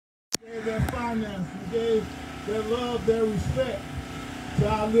Gave their finance, and gave their love, their respect to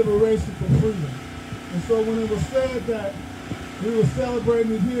our liberation for freedom. And so when it was said that we were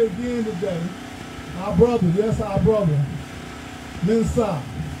celebrating it here again today, our brother, yes, our brother, Psy,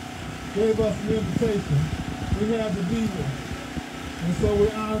 gave us an invitation. We had to be here. And so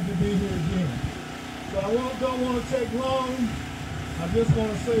we're honored to be here again. So I don't want to take long. I just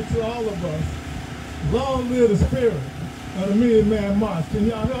want to say to all of us, long live the spirit of the Million Man March. Can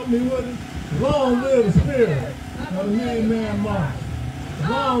y'all help me with it? Long live the spirit of the Million Man March.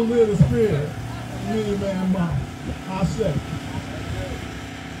 Long live the spirit of the Million Man March. I say.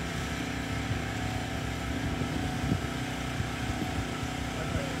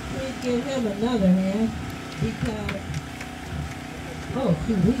 Please give him another hand because, oh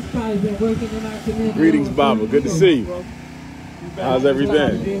shoot, he's probably been working in our community. Greetings, Baba. Good to see you. How's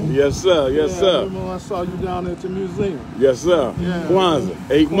everything? Yes, sir. Yes, sir. I saw you down at the museum. Yes, sir. Yeah. Kwanzaa,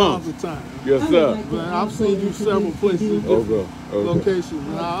 8 months. Time. Yes, sir. I've seen you several places, different locations,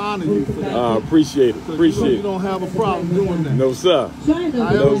 and I honor you for that. I appreciate it. Appreciate you don't have a problem doing that. No, sir.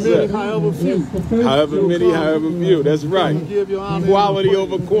 However many, however few. However many, however few. That's right. Quality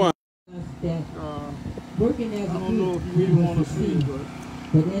over quantity. I don't know if you really want to see,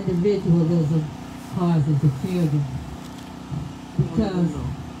 but individualism causes a feeling. Because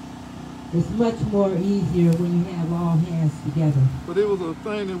it's much more easier when you have all hands together. But it was a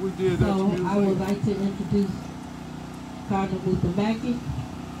thing that we did at the museum. I would like to introduce Cardinal Luther Mackey.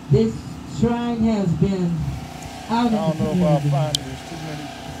 This shrine has been out in the community. I don't know if I'll find it. There's too many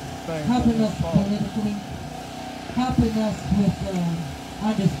things. Helping us politically, helping us with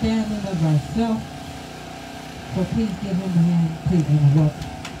understanding of ourselves. So please give him a hand to interrupt.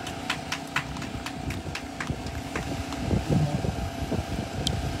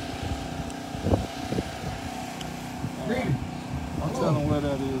 Tell them where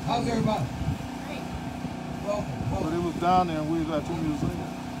that is. How's everybody? Welcome. But it was down there and we was at the museum.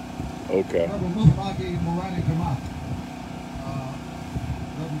 Okay. Reverend Musbaki Morani Jamaat.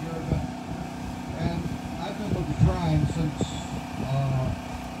 Reverend Gary Beck. And I've been with the shrine since,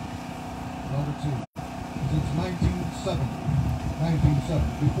 since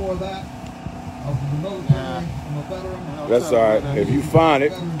 1970. Before that, I was in the military. I'm a veteran. That's all right. If you find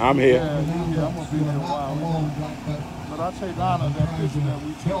it, I'm here. Yeah, I'm going to be there a while. But I take honor that this that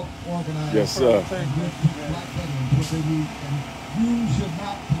we help organize. Yes, sir. Black veterans, what they need. And you should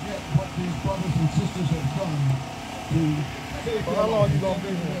not forget what these brothers and sisters have done to save. How long you going to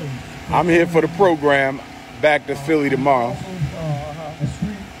be here? I'm here for the program. Back to Philly tomorrow. A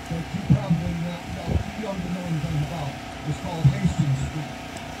street that you probably not too young to know anything about. It's called Hastings Street.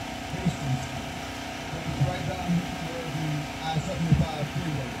 Hastings. It's right down where the I-75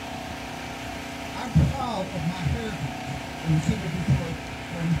 freeway. I'm proud of my heritage in the city of Detroit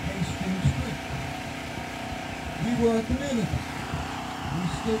from Hastings Street. We were a community. We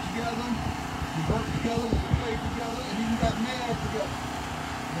stood together, we worked together, we played together, and even got mad together.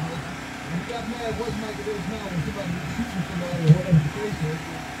 When we got mad, it wasn't like it is now when somebody was shooting somebody or whatever the case is.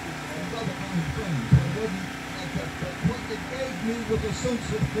 There's other kinds of things. So it wasn't like that. But what it gave me was a sense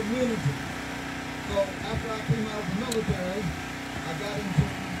of community. So after I came out of the military, I got into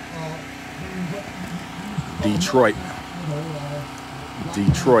doing what we used to Detroit.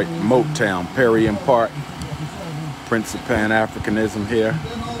 Detroit, Motown, Perry and Park. Prince of Pan-Africanism here.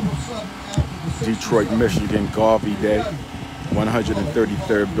 Detroit, Michigan, Garvey Day.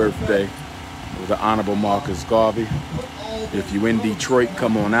 133rd birthday of the Honorable Marcus Garvey. If you in Detroit,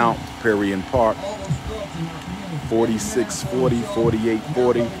 come on out. Perry and Park. 4640,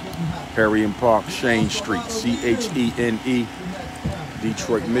 4840. Perry and Park, Shane Street, C-H-E-N-E.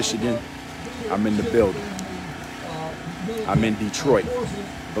 Detroit, Michigan. I'm in the building. I'm in Detroit,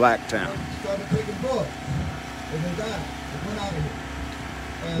 Blacktown. started taking drugs, and they died. They went out of here.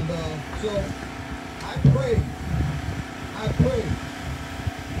 And so I prayed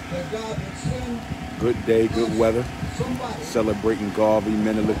that God would send Good day, good weather. somebody. Celebrating Garvey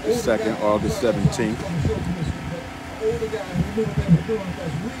Menelik II, August 17th. Older guy who knew what they were doing,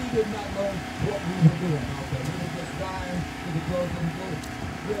 because we did not know what we were doing out there. We were just dying to the drugs and drugs.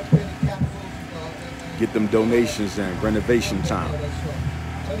 We had penny capsules. Get them donations in, renovation time.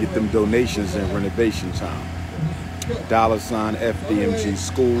 Get them donations in, renovation time. $ FDMG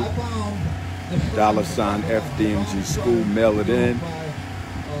School. $ FDMG School, mail it in.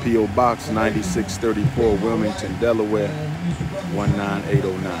 P.O. Box 9634, Wilmington, Delaware,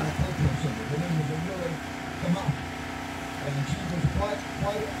 19809. And she was quite a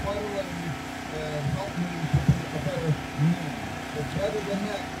lady and helped me to be a better man. But better than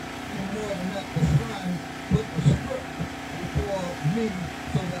that, even more than that, the shrine put a script before me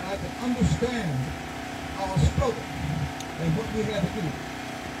so that I can understand our struggle and what we had to do.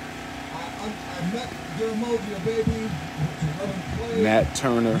 I met DrUmarJohnson, Nat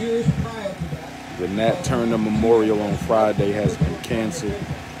Turner. years prior to that. The Nat Turner Memorial on Friday has been canceled.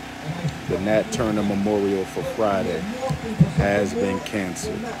 The Nat Turner Memorial for Friday has been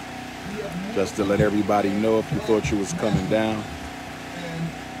canceled. Just to let everybody know, if you thought you was coming down,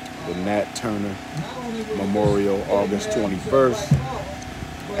 the Nat Turner Memorial August 21st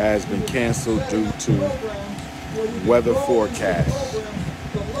has been canceled due to weather forecasts.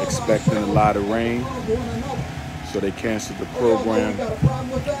 Expecting a lot of rain, so they canceled the program,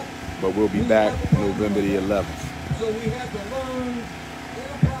 but we'll be back November the 11th. So we have to learn in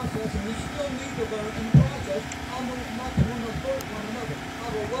the process, and we still need to learn in the process how to not to hurt one another, how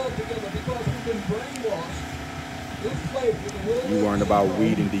to love together, because we've been brainwashed. You learned about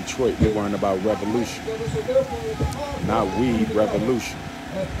weed in Detroit. We learned about revolution. Not weed, revolution.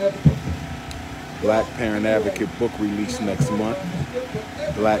 Black Parent Advocate book release next month.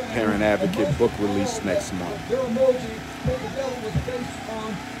 Black Parent Advocate book release next month.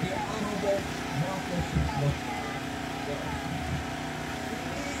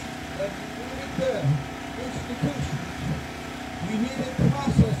 We needed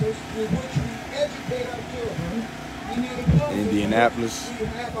processes through which we educate our children. Indianapolis,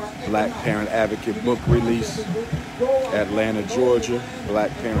 Black Parent Advocate book release. Atlanta, Georgia,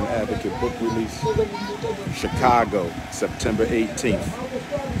 Black Parent Advocate book release. Chicago, September 18th.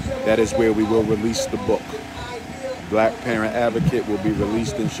 That is where we will release the book. Black Parent Advocate will be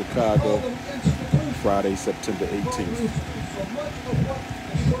released in Chicago Friday, September 18th.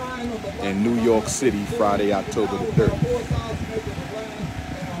 In New York City, Friday, October the 3rd.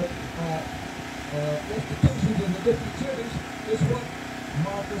 Institutions in the different cities is what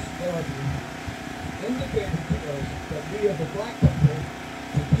Marcus Garvey indicated to us, that we as a black people,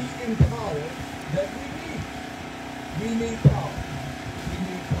 to be in power, that we need. We need power. We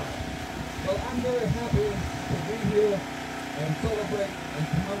need power. So I'm very happy to be here and celebrate and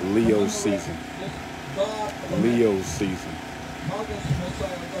Leo season. Leo season. Marcus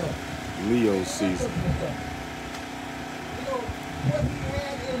Messiah Garvey. Leo season. You know, what he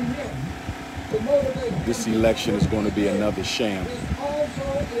had in him, this election is going to be another sham.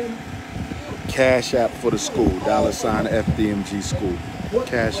 Cash App for the school, $ FDMG school.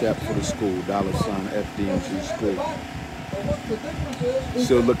 Cash App for the school, $ FDMG school.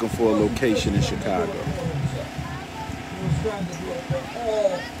 Still looking for a location in Chicago.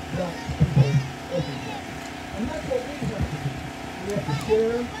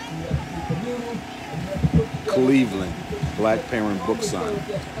 Cleveland, Black Parent book sign.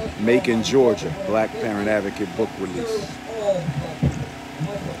 Macon, Georgia, Black Parent Advocate book release.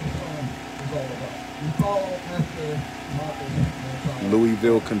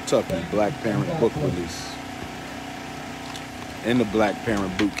 Louisville, Kentucky, Black Parent book release. In the Black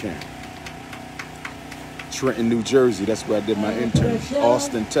Parent boot camp. Trenton, New Jersey, that's where I did my internship.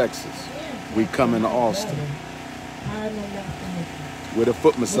 Austin, Texas. We coming to Austin. Where the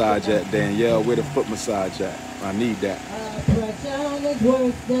foot massage at, Danielle? Where the foot massage at? I need that.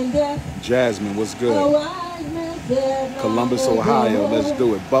 Jasmine, what's good? Columbus, Ohio, let's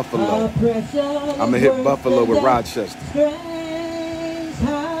do it. Buffalo. I'ma hit Buffalo with Rochester. Strange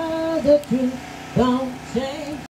how the truth don't